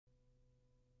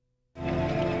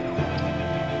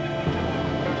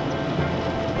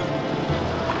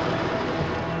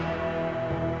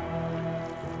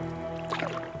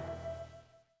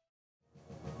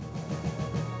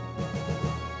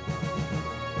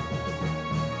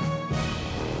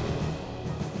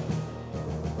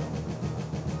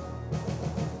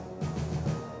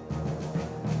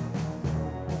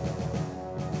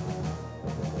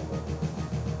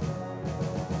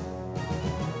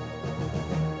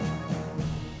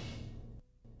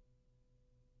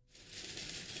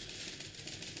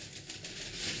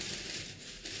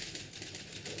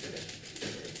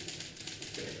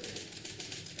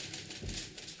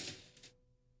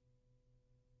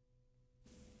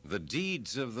The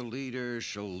deeds of the leader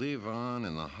shall live on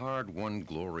in the hard-won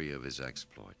glory of his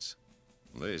exploits.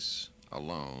 This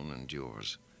alone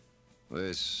endures.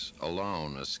 This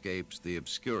alone escapes the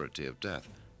obscurity of death.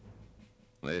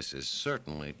 This is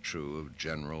certainly true of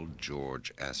General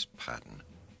George S. Patton.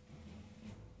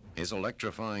 His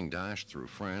electrifying dash through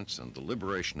France and the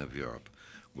liberation of Europe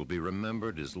will be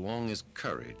remembered as long as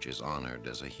courage is honored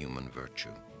as a human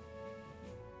virtue.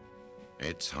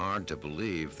 It's hard to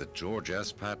believe that George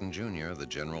S. Patton, Jr., the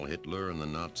General Hitler and the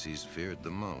Nazis feared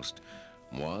the most,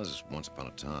 was, once upon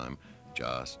a time,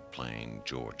 just plain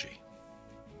Georgie.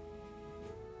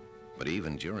 But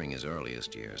even during his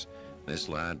earliest years, this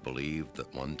lad believed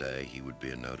that one day he would be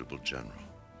a notable general.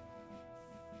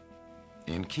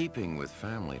 In keeping with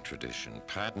family tradition,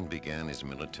 Patton began his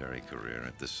military career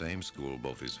at the same school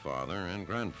both his father and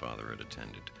grandfather had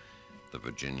attended, the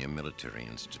Virginia Military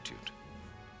Institute.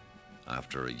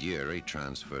 After a year, he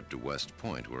transferred to West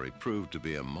Point, where he proved to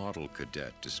be a model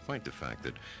cadet, despite the fact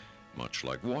that, much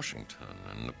like Washington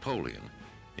and Napoleon,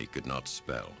 he could not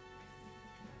spell.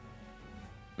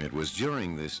 It was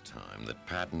during this time that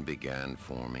Patton began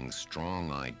forming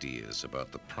strong ideas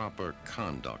about the proper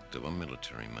conduct of a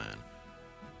military man.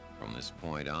 From this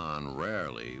point on,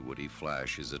 rarely would he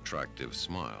flash his attractive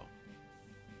smile.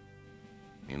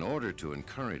 In order to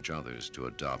encourage others to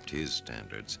adopt his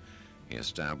standards, he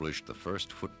established the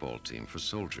first football team for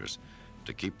soldiers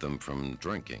to keep them from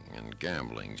drinking and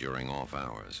gambling during off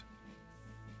hours.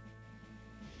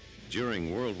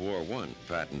 During World War I,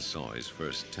 Patton saw his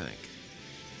first tank.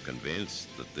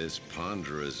 Convinced that this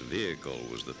ponderous vehicle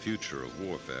was the future of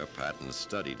warfare, Patton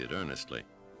studied it earnestly.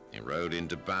 He rode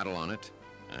into battle on it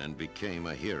and became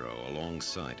a hero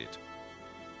alongside it.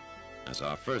 As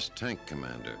our first tank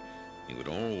commander, he would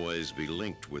always be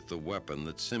linked with the weapon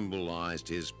that symbolized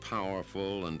his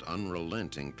powerful and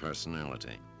unrelenting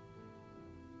personality.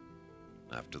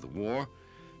 After the war,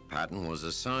 Patton was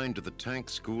assigned to the tank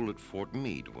school at Fort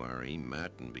Meade, where he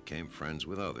met and became friends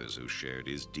with others who shared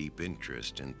his deep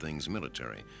interest in things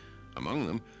military, among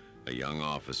them a young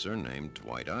officer named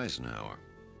Dwight Eisenhower.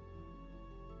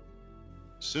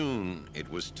 Soon, it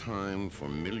was time for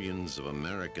millions of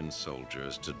American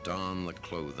soldiers to don the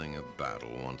clothing of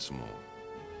battle once more.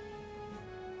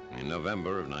 In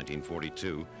November of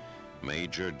 1942,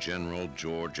 Major General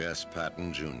George S.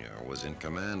 Patton, Jr. was in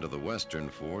command of the Western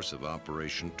Force of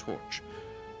Operation Torch,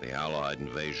 the Allied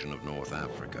invasion of North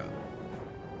Africa.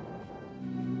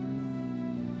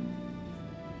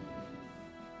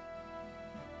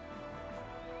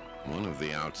 One of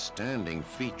the outstanding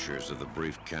features of the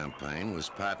brief campaign was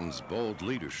Patton's bold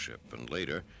leadership and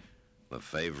later, the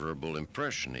favorable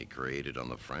impression he created on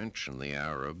the French and the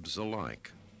Arabs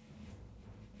alike.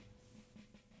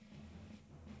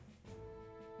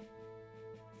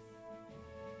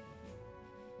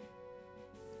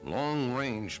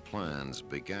 Long-range plans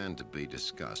began to be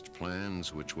discussed,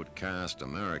 plans which would cast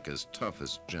America's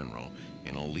toughest general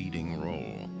in a leading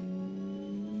role.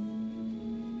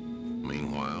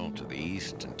 Meanwhile, to the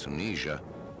east in Tunisia,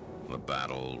 the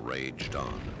battle raged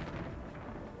on.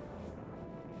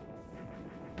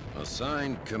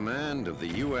 Assigned command of the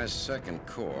U.S. Second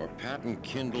Corps, Patton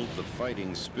kindled the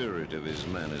fighting spirit of his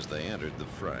men as they entered the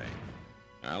fray.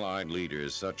 Allied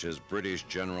leaders such as British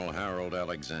General Harold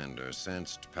Alexander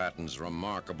sensed Patton's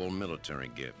remarkable military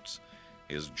gifts,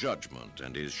 his judgment,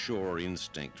 and his sure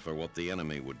instinct for what the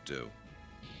enemy would do.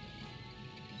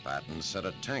 Patton set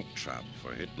a tank trap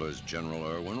for Hitler's General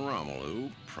Erwin Rommel,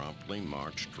 who promptly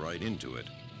marched right into it.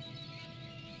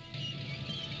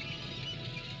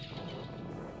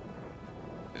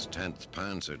 His 10th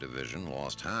Panzer Division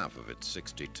lost half of its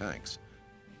 60 tanks.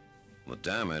 The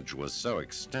damage was so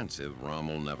extensive,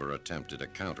 Rommel never attempted a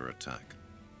counterattack.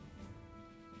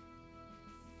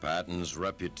 Patton's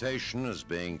reputation as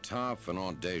being tough and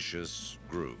audacious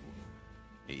grew.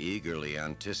 He eagerly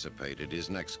anticipated his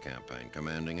next campaign,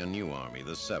 commanding a new army,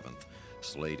 the 7th,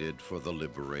 slated for the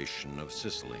liberation of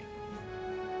Sicily.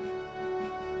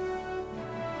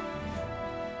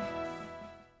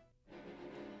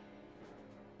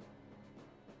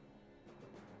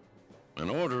 An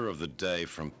order of the day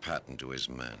from Patton to his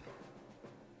men.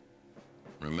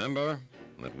 Remember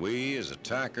that we as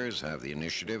attackers have the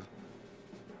initiative.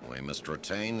 We must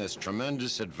retain this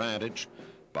tremendous advantage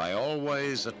by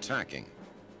always attacking.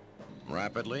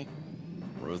 Rapidly,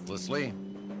 ruthlessly,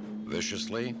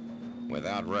 viciously,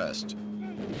 without rest.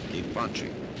 Keep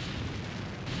punching.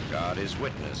 God is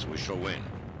witness, we shall win.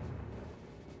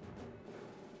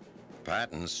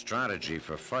 Patton's strategy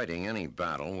for fighting any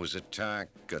battle was attack,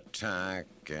 attack,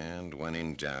 and when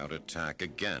in doubt, attack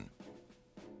again.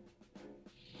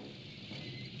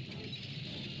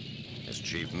 His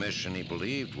chief mission, he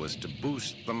believed, was to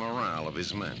boost the morale of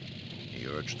his men. He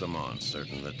urged them on,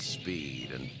 certain that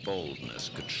speed and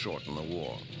boldness could shorten the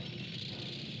war.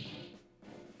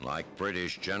 Like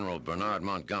British General Bernard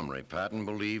Montgomery, Patton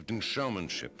believed in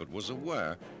showmanship, but was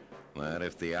aware that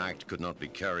if the act could not be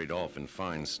carried off in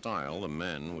fine style, the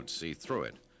men would see through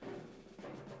it.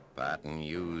 Patton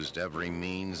used every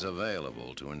means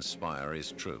available to inspire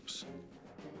his troops.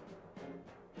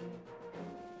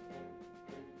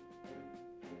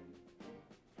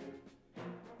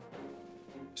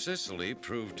 Sicily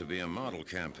proved to be a model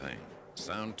campaign.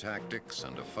 Sound tactics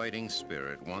and a fighting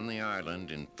spirit won the island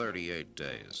in 38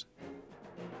 days.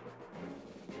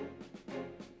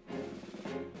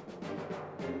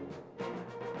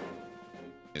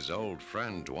 His old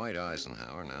friend Dwight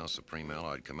Eisenhower, now Supreme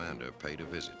Allied Commander, paid a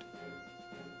visit.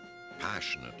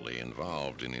 Passionately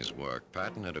involved in his work,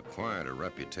 Patton had acquired a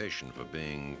reputation for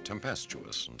being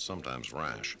tempestuous and sometimes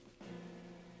rash.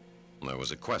 There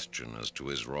was a question as to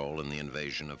his role in the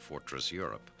invasion of Fortress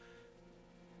Europe.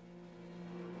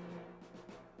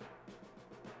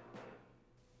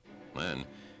 Then,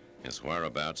 his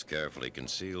whereabouts carefully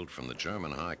concealed from the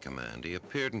German High Command, he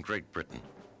appeared in Great Britain.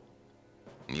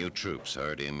 New troops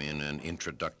heard him in an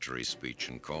introductory speech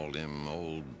and called him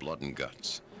Old Blood and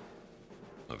Guts.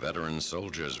 The veteran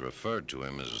soldiers referred to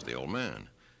him as the Old Man.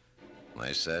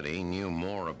 They said he knew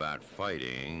more about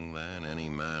fighting than any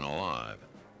man alive.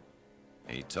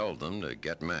 He told them to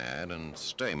get mad and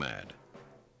stay mad.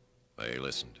 They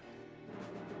listened.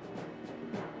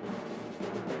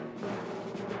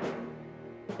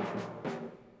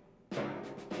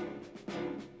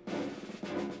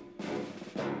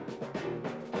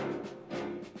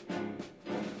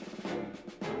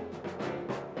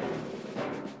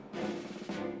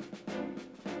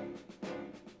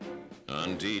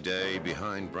 On D-Day,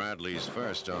 behind Bradley's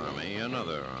First Army,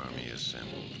 another army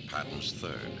assembled, Patton's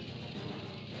Third.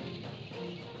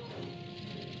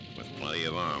 With plenty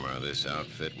of armor, this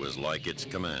outfit was like its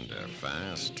commander,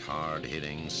 fast,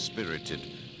 hard-hitting, spirited,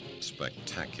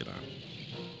 spectacular.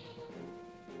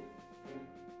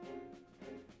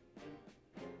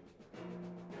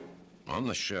 On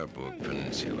the Cherbourg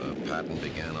Peninsula, Patton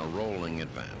began a rolling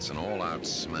advance, an all-out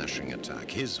smashing attack,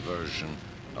 his version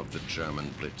of the German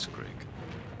blitzkrieg.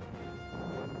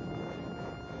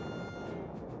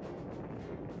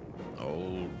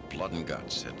 Old Blood and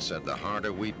Guts had said the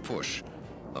harder we push,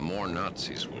 the more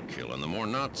Nazis we'll kill, and the more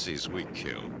Nazis we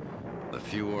kill, the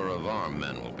fewer of our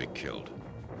men will be killed.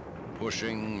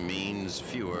 Pushing means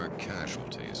fewer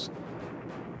casualties.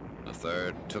 The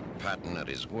Third took Patton at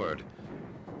his word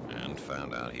and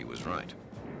found out he was right.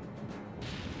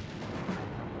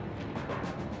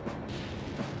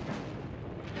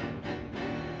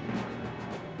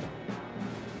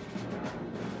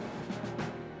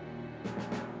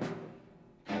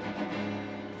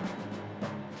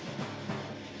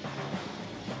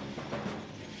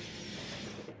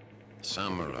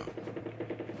 Saint-Malo,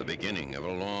 the beginning of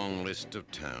a long list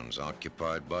of towns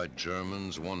occupied by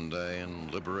Germans one day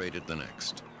and liberated the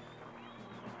next.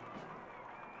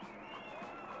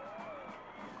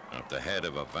 At the head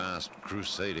of a vast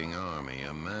crusading army,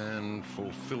 a man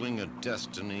fulfilling a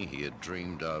destiny he had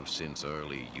dreamed of since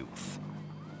early youth.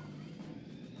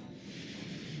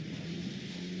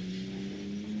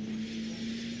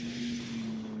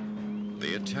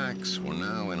 The attacks were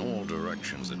now in all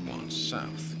directions at once,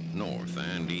 south, north,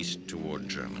 and east toward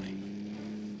Germany.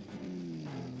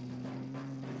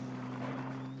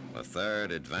 The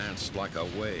Third advanced like a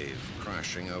wave,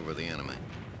 crashing over the enemy.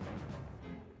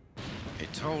 He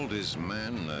told his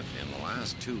men that in the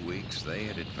last 2 weeks they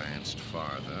had advanced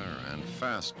farther and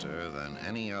faster than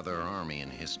any other army in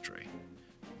history.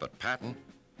 But Patton,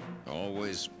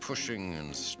 always pushing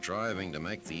and striving to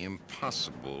make the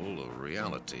impossible a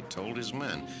reality, told his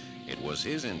men it was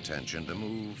his intention to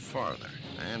move farther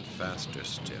and faster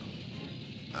still.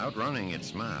 Outrunning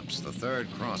its maps, the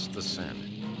Third crossed the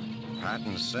Seine.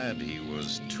 Patton said he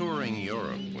was touring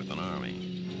Europe with an army.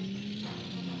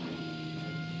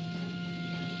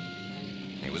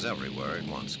 He was everywhere at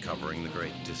once, covering the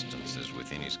great distances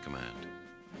within his command.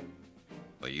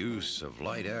 The use of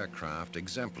light aircraft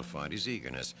exemplified his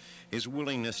eagerness, his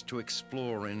willingness to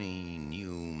explore any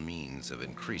new means of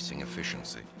increasing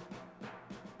efficiency.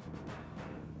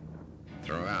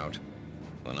 Throughout,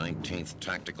 the 19th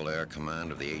Tactical Air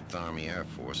Command of the 8th Army Air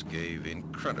Force gave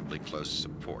incredibly close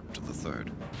support to the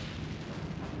 3rd.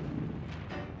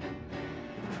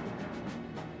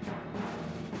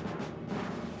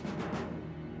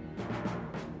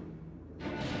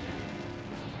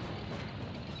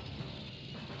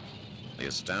 The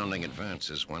astounding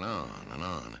advances went on and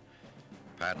on.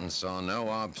 Patton saw no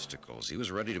obstacles. He was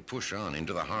ready to push on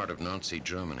into the heart of Nazi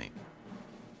Germany.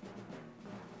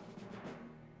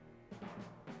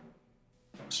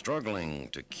 Struggling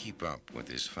to keep up with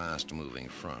his fast-moving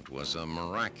front was a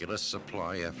miraculous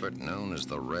supply effort known as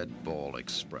the Red Ball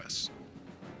Express.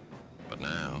 But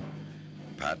now,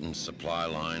 Patton's supply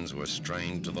lines were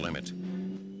strained to the limit.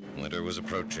 Winter was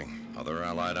approaching. Other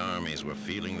Allied armies were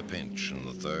feeling the pinch, and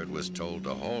the Third was told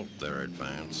to halt their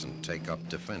advance and take up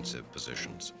defensive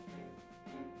positions.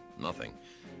 Nothing,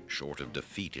 short of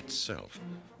defeat itself,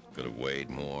 could have weighed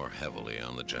more heavily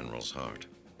on the general's heart.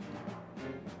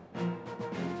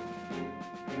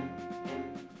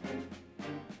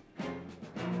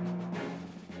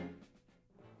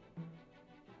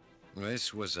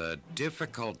 This was a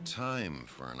difficult time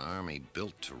for an army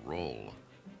built to roll.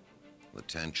 The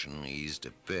tension eased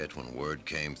a bit when word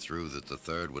came through that the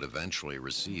Third would eventually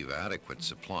receive adequate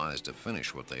supplies to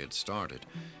finish what they had started,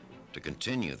 to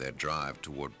continue their drive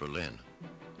toward Berlin.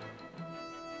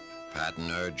 Patton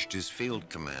urged his field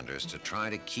commanders to try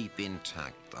to keep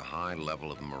intact the high level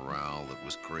of morale that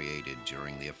was created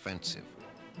during the offensive.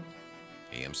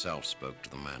 He himself spoke to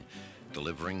the men,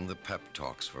 delivering the pep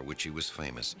talks for which he was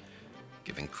famous,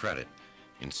 giving credit,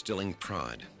 instilling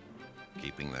pride,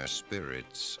 keeping their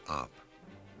spirits up.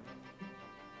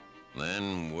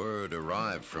 Then word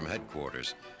arrived from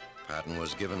headquarters. Patton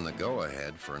was given the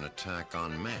go-ahead for an attack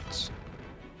on Metz.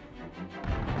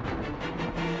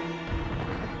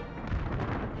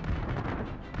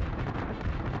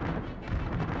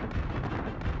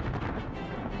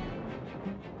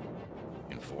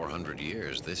 In 400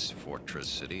 years, this fortress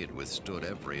city had withstood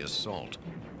every assault.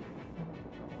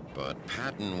 But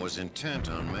Patton was intent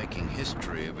on making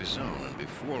history of his own, and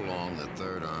before long the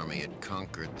Third Army had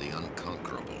conquered the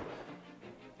unconquerable.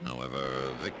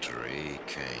 However, victory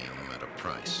came at a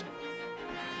price.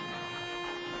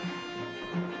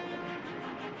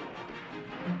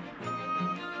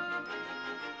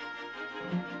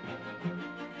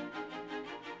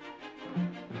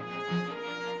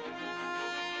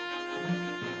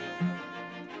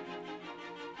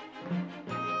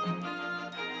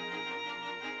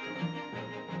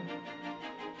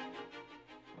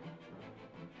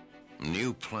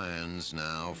 New plans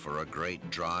now for a great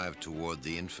drive toward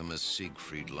the infamous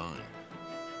Siegfried Line.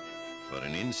 But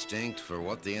an instinct for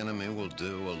what the enemy will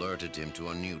do alerted him to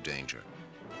a new danger.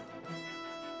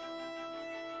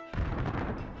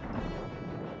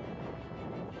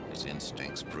 His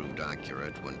instincts proved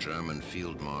accurate when German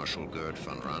Field Marshal Gerd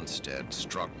von Rundstedt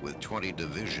struck with 20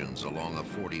 divisions along a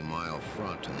 40-mile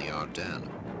front in the Ardennes.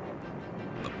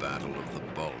 The Battle of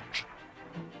the Bulge.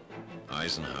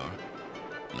 Eisenhower,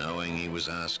 knowing he was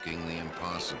asking the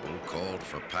impossible, called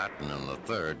for Patton and the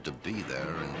Third to be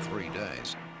there in 3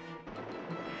 days.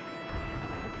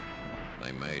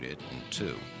 They made it in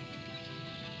 2.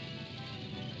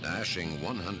 Dashing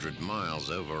 100 miles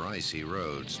over icy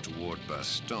roads toward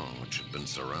Bastogne, which had been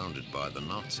surrounded by the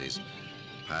Nazis,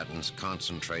 Patton's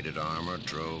concentrated armor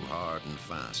drove hard and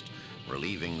fast,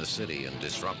 relieving the city and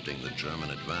disrupting the German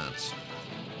advance.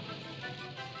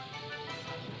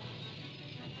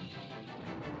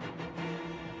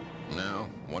 Now,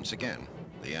 once again,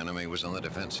 the enemy was on the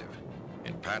defensive.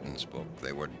 In Patton's book,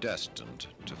 they were destined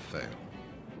to fail.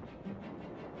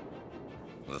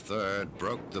 The Third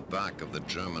broke the back of the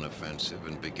German offensive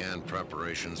and began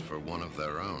preparations for one of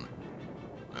their own.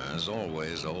 As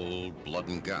always, old blood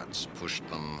and guts pushed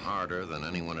them harder than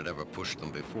anyone had ever pushed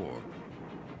them before.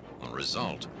 The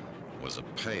result was a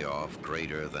payoff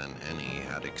greater than any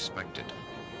had expected.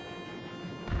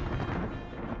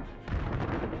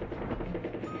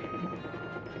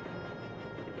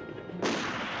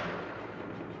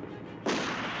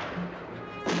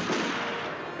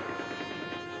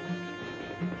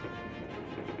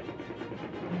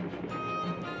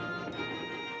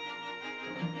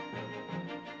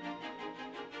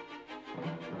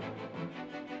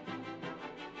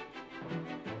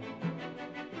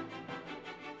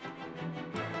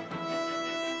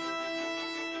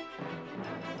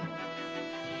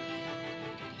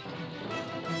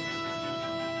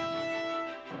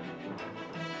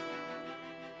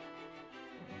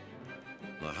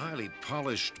 The highly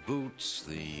polished boots,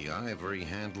 the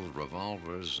ivory-handled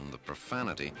revolvers, and the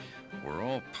profanity were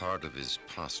all part of his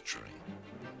posturing.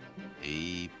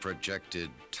 He projected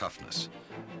toughness.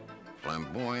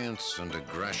 Flamboyance and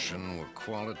aggression were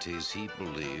qualities he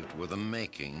believed were the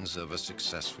makings of a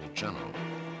successful general.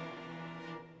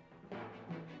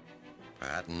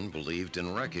 Patton believed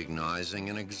in recognizing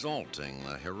and exalting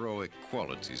the heroic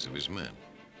qualities of his men.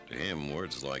 To him,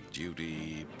 words like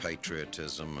duty,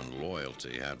 patriotism, and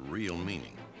loyalty had real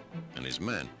meaning, and his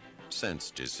men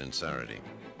sensed his sincerity.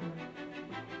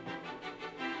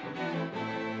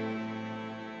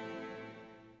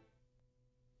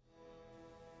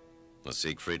 The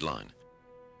Siegfried Line,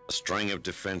 a string of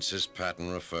defenses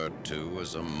Patton referred to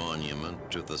as a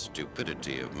monument to the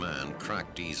stupidity of man,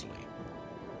 cracked easily.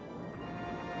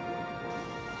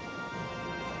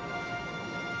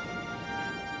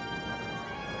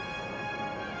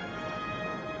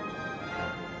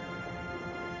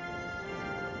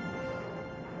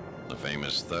 The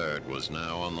famous Third was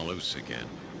now on the loose again,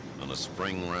 on a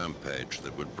spring rampage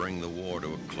that would bring the war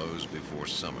to a close before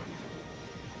summer.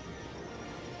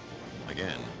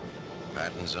 Again,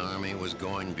 Patton's army was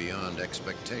going beyond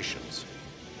expectations.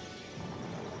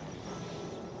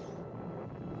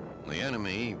 The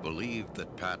enemy believed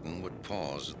that Patton would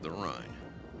pause at the Rhine.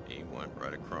 He went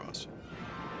right across.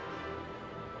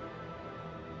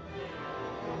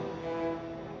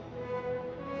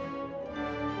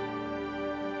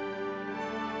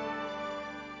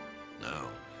 Now,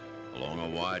 along a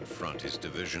wide front, his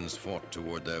divisions fought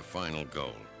toward their final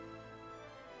goal.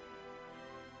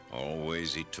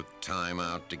 Always he took time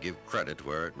out to give credit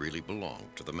where it really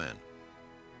belonged, to the men.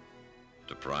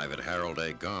 To Private Harold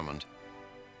A. Garmont,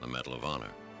 the Medal of Honor.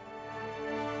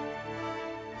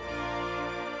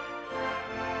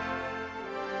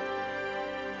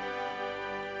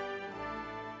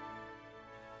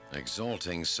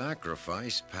 Exalting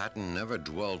sacrifice, Patton never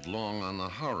dwelled long on the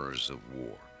horrors of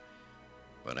war.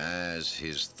 But as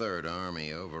his Third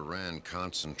Army overran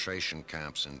concentration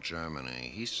camps in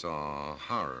Germany, he saw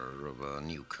horror of a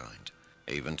new kind.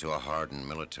 Even to a hardened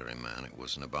military man, it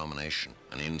was an abomination,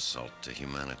 an insult to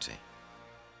humanity.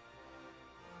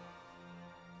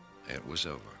 It was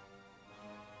over.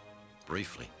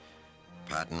 Briefly,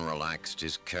 Patton relaxed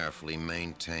his carefully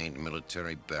maintained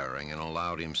military bearing and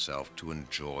allowed himself to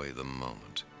enjoy the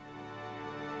moment.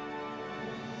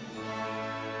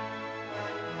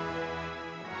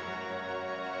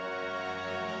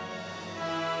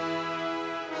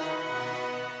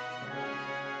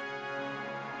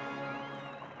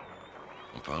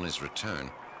 Upon his return,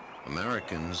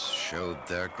 Americans showed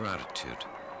their gratitude.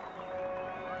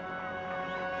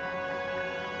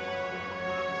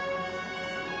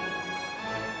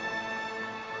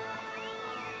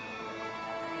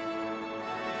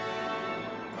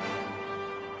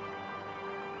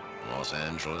 Los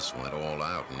Angeles went all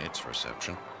out in its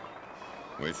reception.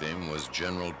 With him was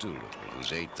General Doolittle, whose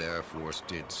 8th Air Force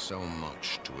did so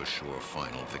much to assure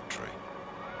final victory.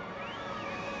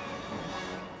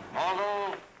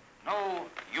 Although no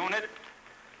unit,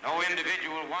 no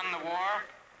individual won the war,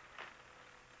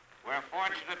 we're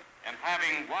fortunate in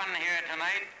having one here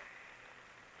tonight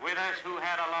with us who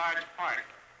had a large part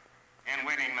in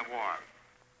winning the war.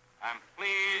 I'm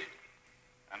pleased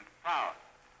and proud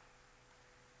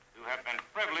to have been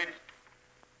privileged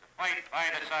to fight by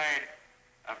the side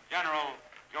of General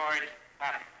George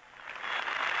Patton.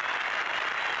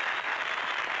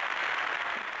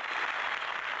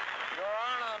 Your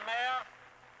Honor, the Mayor,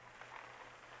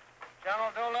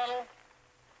 General Doolittle,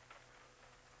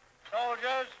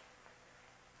 soldiers,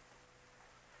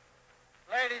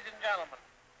 ladies and gentlemen,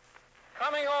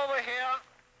 coming over here,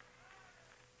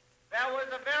 there was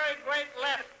a very great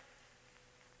lesson.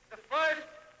 The first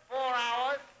 4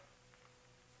 hours,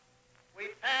 we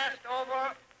passed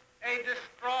over a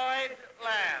destroyed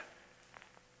land,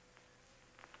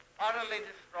 utterly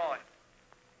destroyed.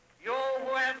 You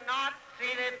who have not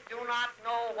seen it do not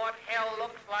know what hell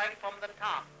looks like from the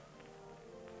top.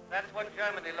 That's what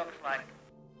Germany looks like.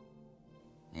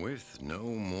 With no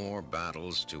more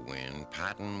battles to win,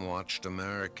 Patton watched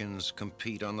Americans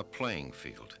compete on the playing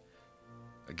field.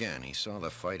 Again, he saw the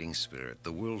fighting spirit,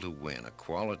 the will to win, a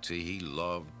quality he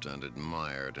loved and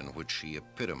admired and which he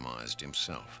epitomized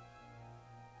himself.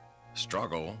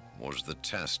 Struggle was the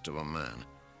test of a man.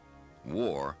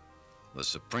 War, the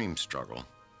supreme struggle,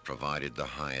 provided the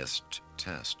highest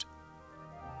test.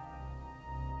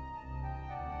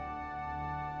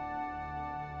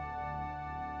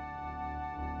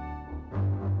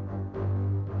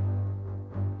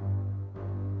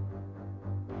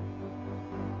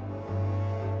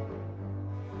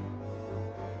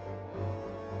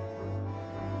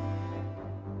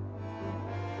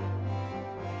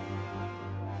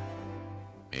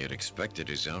 He had expected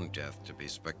his own death to be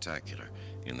spectacular.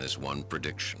 In this one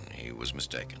prediction, he was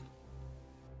mistaken.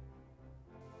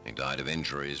 He died of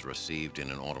injuries received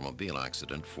in an automobile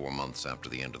accident 4 months after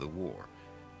the end of the war.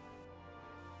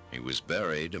 He was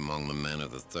buried among the men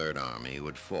of the Third Army who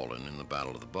had fallen in the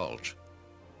Battle of the Bulge.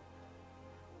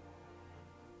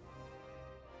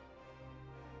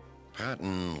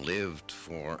 Patton lived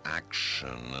for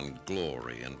action and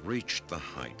glory and reached the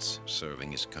heights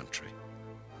serving his country.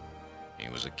 He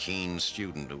was a keen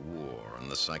student of war and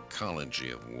the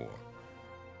psychology of war.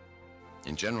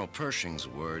 In General Pershing's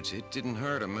words, it didn't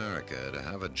hurt America to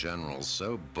have a general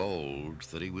so bold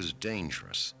that he was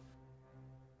dangerous.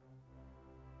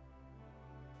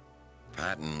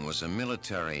 Patton was a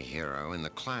military hero in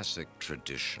the classic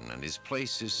tradition, and his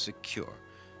place is secure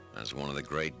as one of the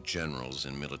great generals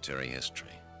in military history.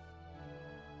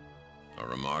 A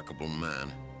remarkable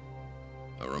man,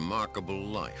 a remarkable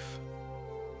life.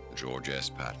 George S.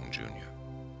 Patton, Jr.,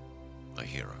 a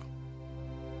hero.